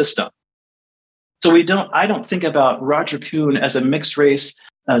macro system. So I don't think about Roger Kuhn as a mixed race,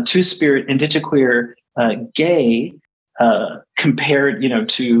 two-spirit, indigequeer, gay, compared,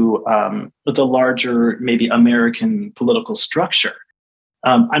 to the larger, maybe American political structure.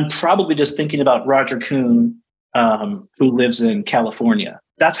 I'm probably just thinking about Roger Kuhn, who lives in California.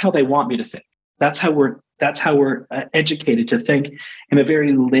 That's how they want me to think. That's how we're educated to think in a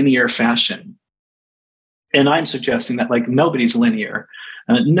very linear fashion. And I'm suggesting that like nobody's linear.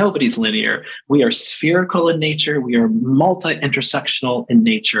 Nobody's linear. We are spherical in nature. We are multi-intersectional in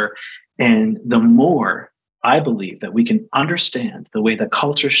nature. And the more I believe that we can understand the way that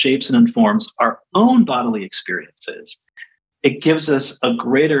culture shapes and informs our own bodily experiences, it gives us a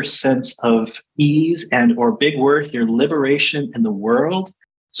greater sense of ease and, or big word here, liberation in the world,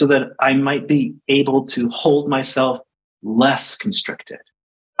 so that I might be able to hold myself less constricted.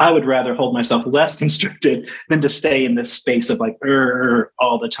 I would rather hold myself less constricted than to stay in this space of like,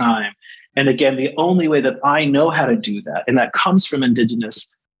 all the time. And again, the only way that I know how to do that, and that comes from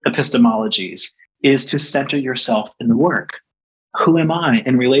indigenous epistemologies, is to center yourself in the work. Who am I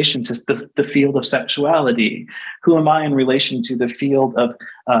in relation to the field of sexuality? Who am I in relation to the field of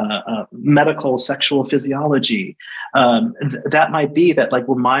medical sexual physiology? That might be that, like,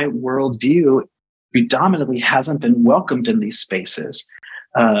 well, my worldview predominantly hasn't been welcomed in these spaces.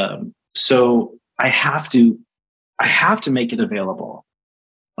 So I have to make it available.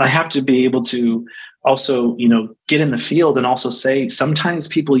 I have to be able to also, get in the field and also say sometimes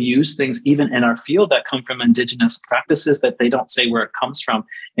people use things even in our field that come from indigenous practices that they don't say where it comes from.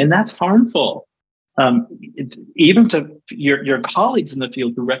 And that's harmful. Even to your colleagues in the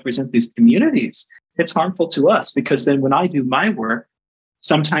field who represent these communities, it's harmful to us, because then when I do my work,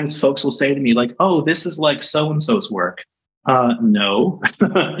 sometimes folks will say to me like, oh, this is like so-and-so's work. No.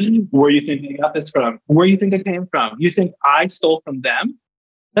 Where do you think they got this from? Where do you think it came from? You think I stole from them?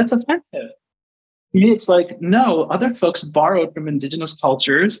 That's offensive. It's like, no, other folks borrowed from indigenous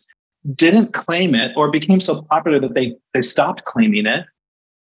cultures, didn't claim it, or became so popular that they stopped claiming it.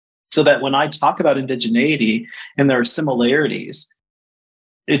 So that when I talk about indigeneity and there are similarities,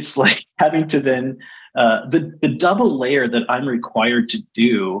 it's like having to then, the double layer that I'm required to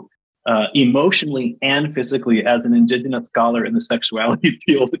do emotionally and physically as an indigenous scholar in the sexuality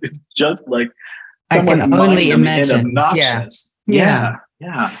field is just like, I can only imagine. Obnoxious. Yeah.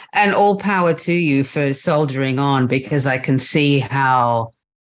 Yeah. And all power to you for soldiering on, because I can see how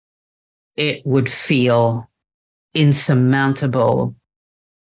it would feel insurmountable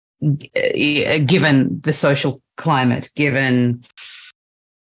given the social climate, given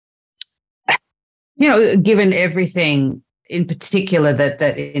everything in particular that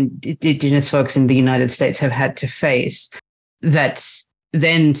indigenous folks in the United States have had to face, that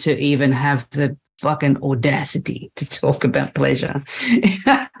then to even have the fucking audacity to talk about pleasure is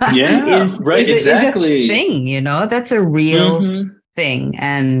exactly a thing, that's a real thing.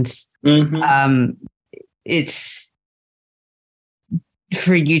 And it's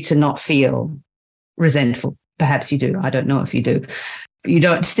for you to not feel resentful. Perhaps you do. I don't know if you do. You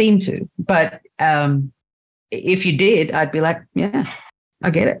don't seem to. But if you did, I'd be like, yeah, I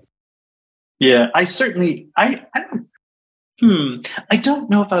get it. Yeah, I certainly, I don't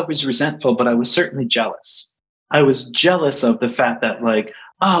know if I was resentful, but I was certainly jealous. I was jealous of the fact that like,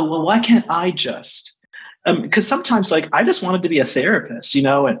 oh, well, why can't I just? Because sometimes like I just wanted to be a therapist, and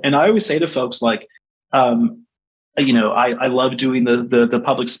I always say to folks like, I love doing the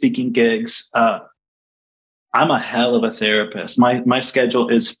public speaking gigs. I'm a hell of a therapist. My schedule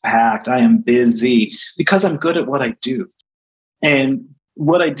is packed. I am busy because I'm good at what I do. And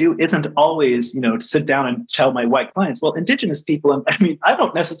what I do isn't always, to sit down and tell my white clients, well, indigenous people, I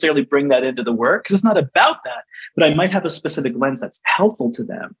don't necessarily bring that into the work because it's not about that, but I might have a specific lens that's helpful to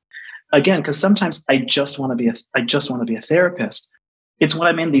them. Again, because sometimes I just want to be a therapist. It's when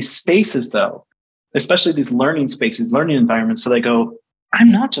I'm in these spaces though, especially these learning spaces, learning environments, that I go, I'm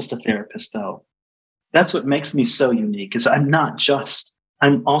not just a therapist though. That's what makes me so unique, is I'm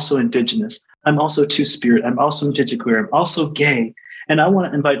also indigenous. I'm also two-spirit. I'm also indigequeer. I'm also gay. And I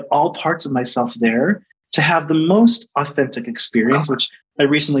want to invite all parts of myself there to have the most authentic experience, which I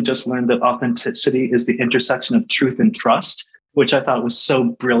recently just learned that authenticity is the intersection of truth and trust, which I thought was so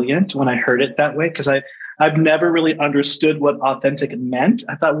brilliant when I heard it that way, because I've never really understood what authentic meant.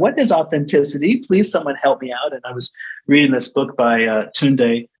 I thought, what is authenticity? Please, someone help me out. And I was reading this book by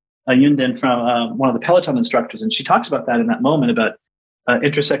Tunde Yunden from one of the Peloton instructors, and she talks about that in that moment about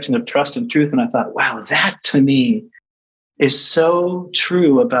intersection of trust and truth. And I thought, wow, that to me is so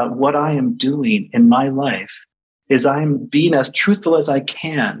true about what I am doing in my life, is I'm being as truthful as I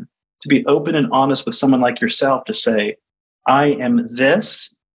can to be open and honest with someone like yourself to say, I am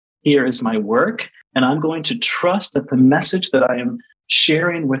this, here is my work, and I'm going to trust that the message that I am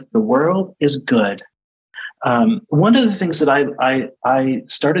sharing with the world is good. One of the things that I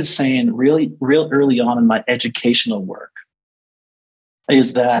started saying real early on in my educational work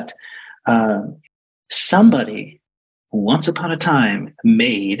is that somebody once upon a time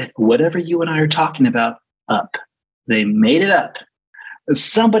made whatever you and I are talking about up. They made it up.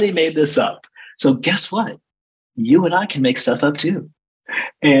 Somebody made this up. So guess what? You and I can make stuff up too.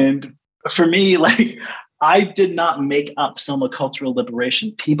 And for me, like, I did not make up Soma-Cultural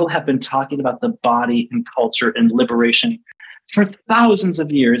Liberation. People have been talking about the body and culture and liberation for thousands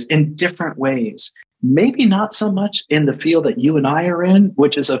of years in different ways. Maybe not so much in the field that you and I are in,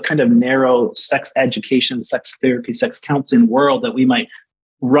 which is a kind of narrow sex education, sex therapy, sex counseling world that we might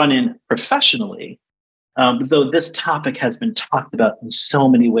run in professionally. Though this topic has been talked about in so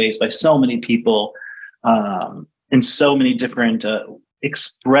many ways by so many people in so many different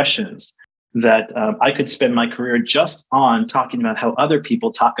expressions that I could spend my career just on talking about how other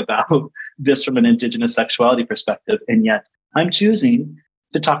people talk about this from an indigenous sexuality perspective. And yet I'm choosing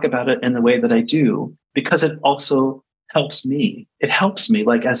to talk about it in the way that I do, because it also helps me. It helps me,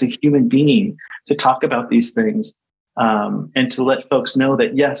 like, as a human being, to talk about these things and to let folks know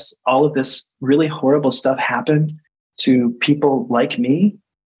that, yes, all of this really horrible stuff happened to people like me,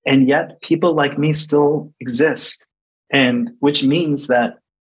 and yet people like me still exist. And which means that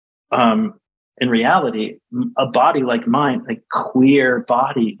in reality, a body like mine, a queer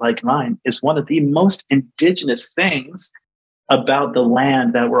body like mine, is one of the most indigenous things about the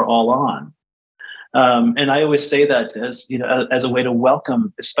land that we're all on. And I always say that as, you know, as a way to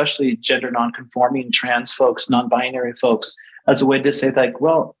welcome, especially gender nonconforming, trans folks, non-binary folks, as a way to say that,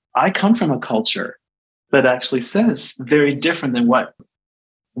 well, I come from a culture that actually says very different than what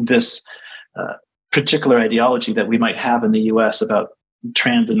this particular ideology that we might have in the US about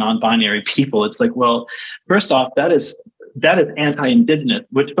trans and non-binary people. It's like, well, first off, that is anti-indigenous,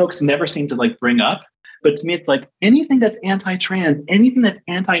 which folks never seem to like bring up. But to me, it's like anything that's anti-trans, anything that's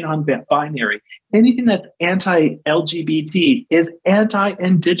anti-non-binary, anything that's anti-LGBT is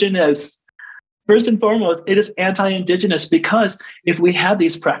anti-indigenous. First and foremost, it is anti-indigenous, because if we had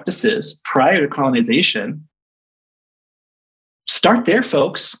these practices prior to colonization, start there,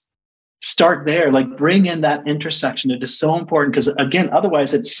 folks. Start there. Like, bring in that intersection. It is so important, because, again,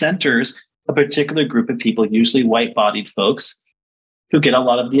 otherwise it centers a particular group of people, usually white-bodied folks, who get a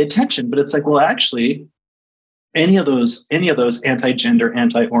lot of the attention. But it's like, well, actually, any of those anti-gender,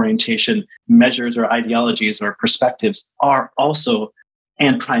 anti-orientation measures or ideologies or perspectives are also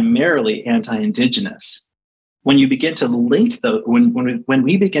and primarily anti-indigenous. When you begin to link those, when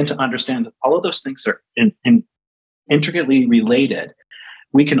we begin to understand that all of those things are intricately related,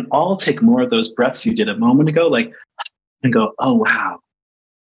 we can all take more of those breaths you did a moment ago, like, and go, oh,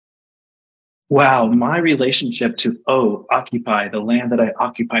 wow, my relationship to, occupy the land that I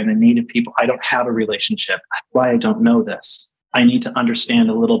occupy and the native people, I don't have a relationship. That's why I don't know this. I need to understand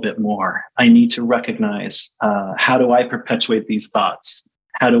a little bit more. I need to recognize, how do I perpetuate these thoughts?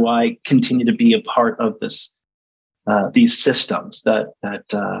 How do I continue to be a part of this, these systems that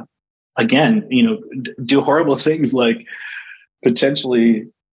again, you know, do horrible things like potentially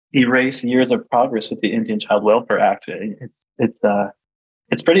erase years of progress with the Indian Child Welfare Act.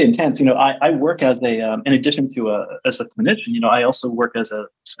 It's pretty intense. You know, I work as a, in addition to as a clinician, you know, I also work as a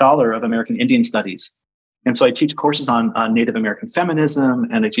scholar of American Indian Studies. And so I teach courses on Native American feminism,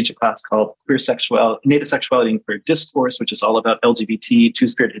 and I teach a class called Native Sexuality and Queer Discourse, which is all about LGBT,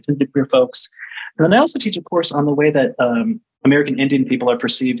 Two-Spirit Indigequeer folks. And then I also teach a course on the way that American Indian people are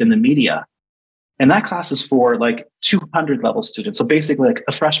perceived in the media. And that class is for like 200 level students. So basically, like,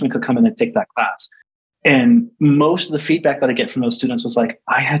 a freshman could come in and take that class. And most of the feedback that I get from those students was like,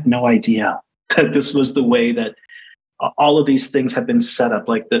 I had no idea that this was the way that all of these things have been set up.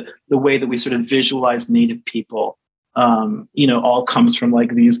 Like the way that we sort of visualize Native people, you know, all comes from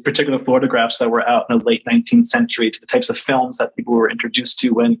like these particular photographs that were out in the late 19th century, to the types of films that people were introduced to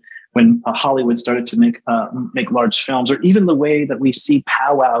when Hollywood started to make large films, or even the way that we see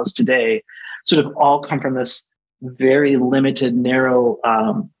powwows today, sort of all come from this very limited, narrow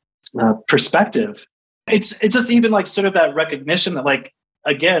perspective. It's just even like sort of that recognition that, like,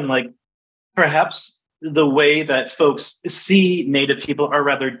 again, like, perhaps the way that folks see Native people, or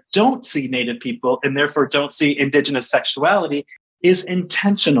rather don't see Native people, and therefore don't see indigenous sexuality, is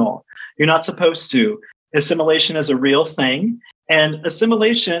intentional. You're not supposed to. Assimilation is a real thing, and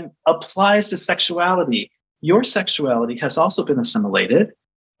assimilation applies to sexuality. Your sexuality has also been assimilated.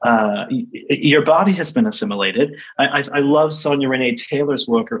 Your body has been assimilated. I love Sonia Renee Taylor's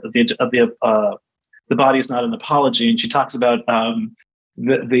work, The Body is Not an Apology, and she talks about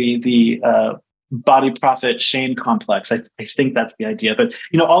the body profit shame complex. I think that's the idea. But,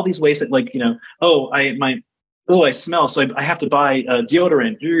 you know, all these ways that, like, you know, I smell, so I have to buy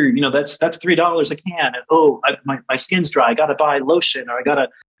deodorant. You know, that's $3 a can. And, my skin's dry, I got to buy lotion, or I got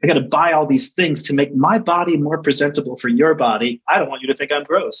to buy all these things to make my body more presentable for your body. I don't want you to think I'm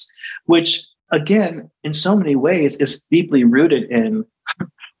gross, which, again, in so many ways is deeply rooted in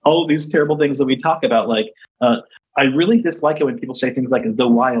all of these terrible things that we talk about. Like, I really dislike it when people say things like the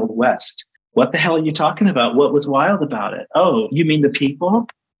Wild West. What the hell are you talking about? What was wild about it? Oh, you mean the people?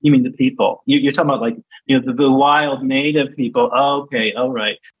 You mean the people? You're talking about, like, you know, the wild Native people. Oh, okay, all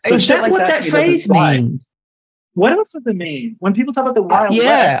right. So is that like what that phrase means? What else does it mean when people talk about the Wild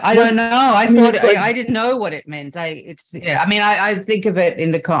West? I don't know. I didn't know what it meant. I think of it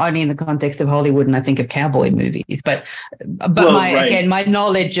only in the context of Hollywood, and I think of cowboy movies. But right. My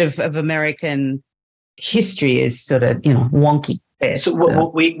knowledge of American history is sort of, you know, wonky.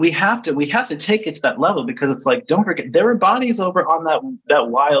 So we have to take it to that level, because it's like, don't forget, there are bodies over on that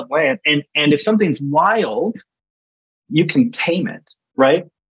wild land, and if something's wild, you can tame it, right?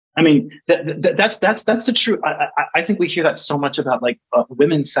 I mean, that's the truth. I think we hear that so much about, like,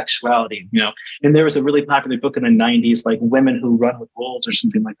 women's sexuality, you know. And there was a really popular book in the 90s, like Women Who Run with Wolves or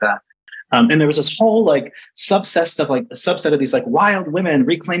something like that. And there was this whole like subset of these like wild women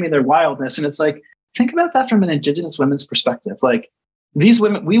reclaiming their wildness, and it's like, think about that from an Indigenous women's perspective. Like, These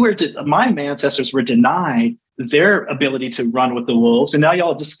women, my ancestors were denied their ability to run with the wolves. And now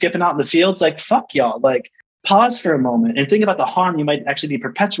y'all just skipping out in the fields. Like, fuck y'all. Like, pause for a moment and think about the harm you might actually be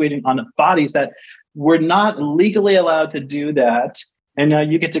perpetuating on bodies that were not legally allowed to do that. And now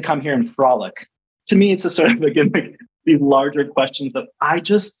you get to come here and frolic. To me, it's just sort of, again, like the larger questions of,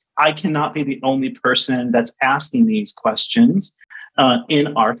 I cannot be the only person that's asking these questions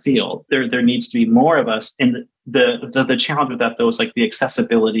in our field. There needs to be more of us. And the challenge with that, though, is like the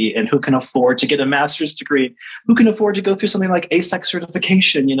accessibility and who can afford to get a master's degree, who can afford to go through something like ASEC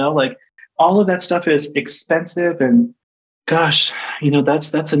certification, like all of that stuff is expensive. And gosh,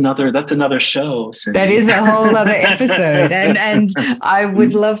 that's another show. Cindy. That is a whole other episode. And I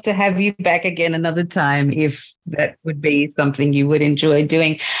would love to have you back again another time if that would be something you would enjoy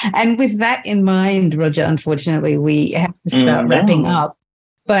doing. And with that in mind, Roger, unfortunately, we have to start wrapping up.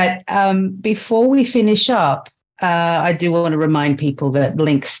 But before we finish up, I do want to remind people that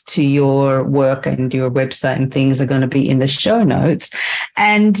links to your work and your website and things are going to be in the show notes.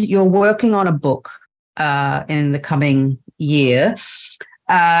 And you're working on a book in the coming year,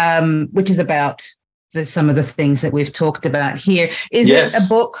 which is about some of the things that we've talked about here. Is it a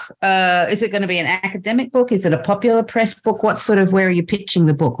book? Is it going to be an academic book? Is it a popular press book? Where are you pitching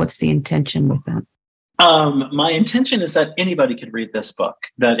the book? What's the intention with that? My intention is that anybody could read this book,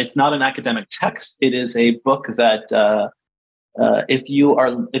 that it's not an academic text. It is a book that if you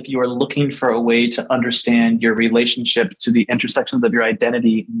are looking for a way to understand your relationship to the intersections of your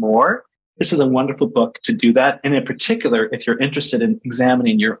identity more, this is a wonderful book to do that. And in particular, if you're interested in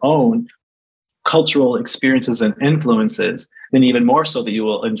examining your own cultural experiences and influences, then even more so that you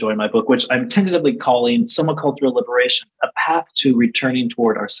will enjoy my book, which I'm tentatively calling Soma-Cultural Liberation, a path to returning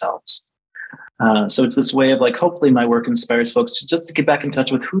toward ourselves. So it's this way of like, hopefully my work inspires folks to just to get back in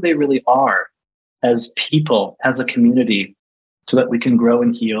touch with who they really are as people, as a community, so that we can grow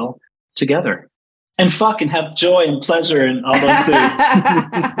and heal together. And fuck and have joy and pleasure and all those things.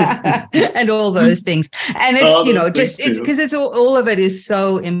 And all those things. And it's, it's because all of it is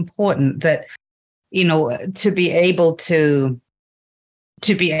so important that, to be able to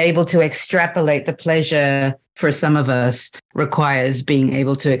extrapolate the pleasure for some of us requires being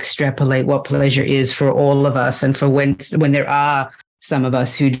able to extrapolate what pleasure is for all of us. And for when there are some of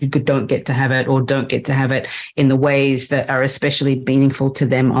us who don't get to have it or don't get to have it in the ways that are especially meaningful to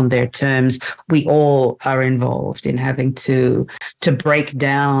them on their terms, we all are involved in having to break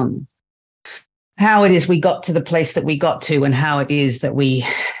down how it is we got to the place that we got to and how it is that we,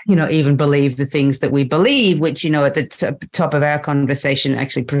 even believe the things that we believe, which, at the top of our conversation,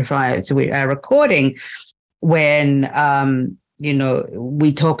 actually prior to our recording, when,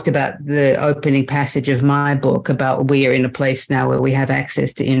 we talked about the opening passage of my book about we are in a place now where we have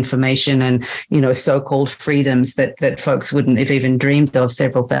access to information and, so-called freedoms that folks wouldn't have even dreamed of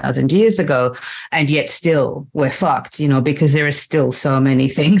several thousand years ago. And yet still we're fucked, because there are still so many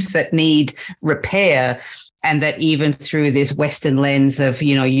things that need repair. And that even through this Western lens of,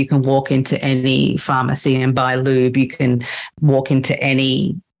 you can walk into any pharmacy and buy lube, you can walk into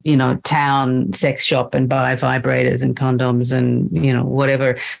any town sex shop and buy vibrators and condoms and,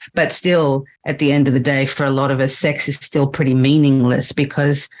 whatever. But still, at the end of the day, for a lot of us, sex is still pretty meaningless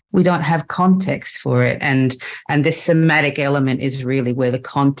because we don't have context for it. And this somatic element is really where the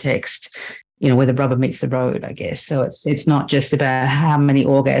context, where the rubber meets the road, I guess. So it's not just about how many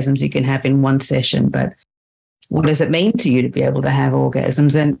orgasms you can have in one session, but what does it mean to you to be able to have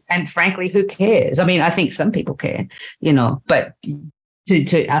orgasms? And frankly, who cares? I mean, I think some people care, but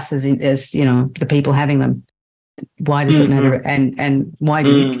to us as the people having them, why does it matter? And why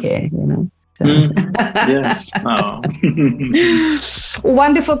do you care? So. Yes. Oh.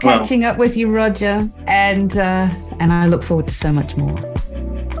 Wonderful catching up with you, Roger, and I look forward to so much more.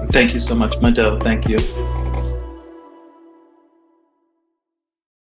 Thank you so much, Mado. Thank you.